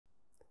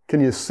Can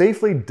you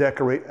safely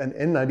decorate an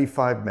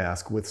N95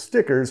 mask with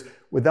stickers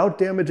without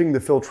damaging the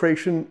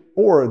filtration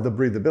or the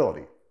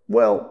breathability?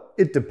 Well,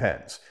 it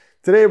depends.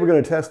 Today we're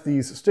going to test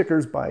these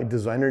stickers by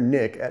designer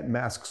Nick at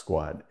Mask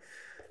Squad.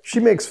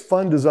 She makes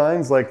fun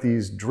designs like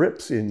these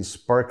drips in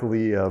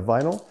sparkly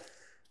vinyl,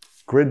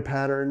 grid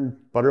pattern,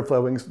 butterfly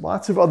wings,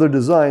 lots of other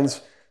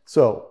designs.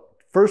 So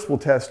first we'll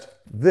test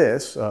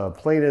this,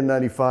 plain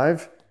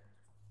N95,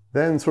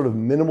 then sort of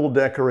minimal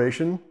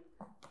decoration,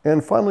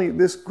 and finally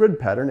this grid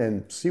pattern,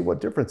 and see what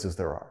differences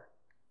there are.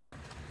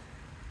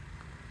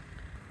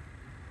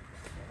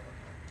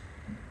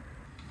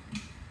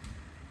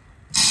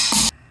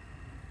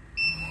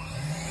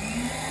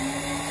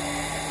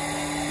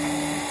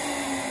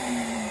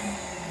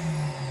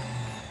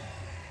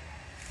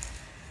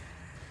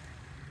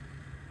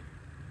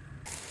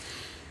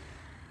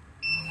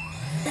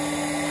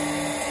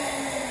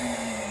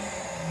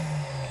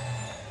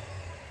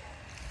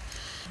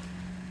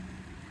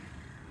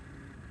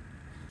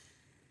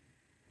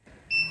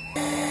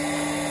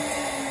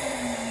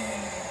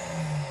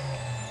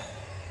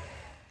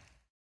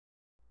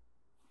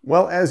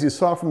 Well, as you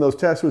saw from those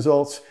test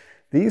results,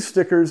 these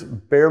stickers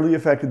barely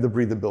affected the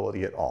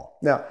breathability at all.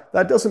 Now,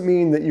 that doesn't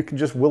mean that you can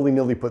just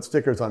willy-nilly put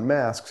stickers on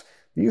masks.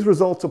 These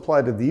results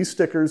apply to these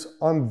stickers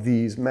on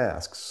these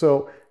masks.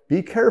 So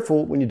be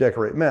careful when you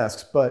decorate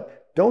masks,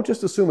 but don't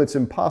just assume it's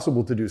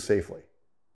impossible to do safely.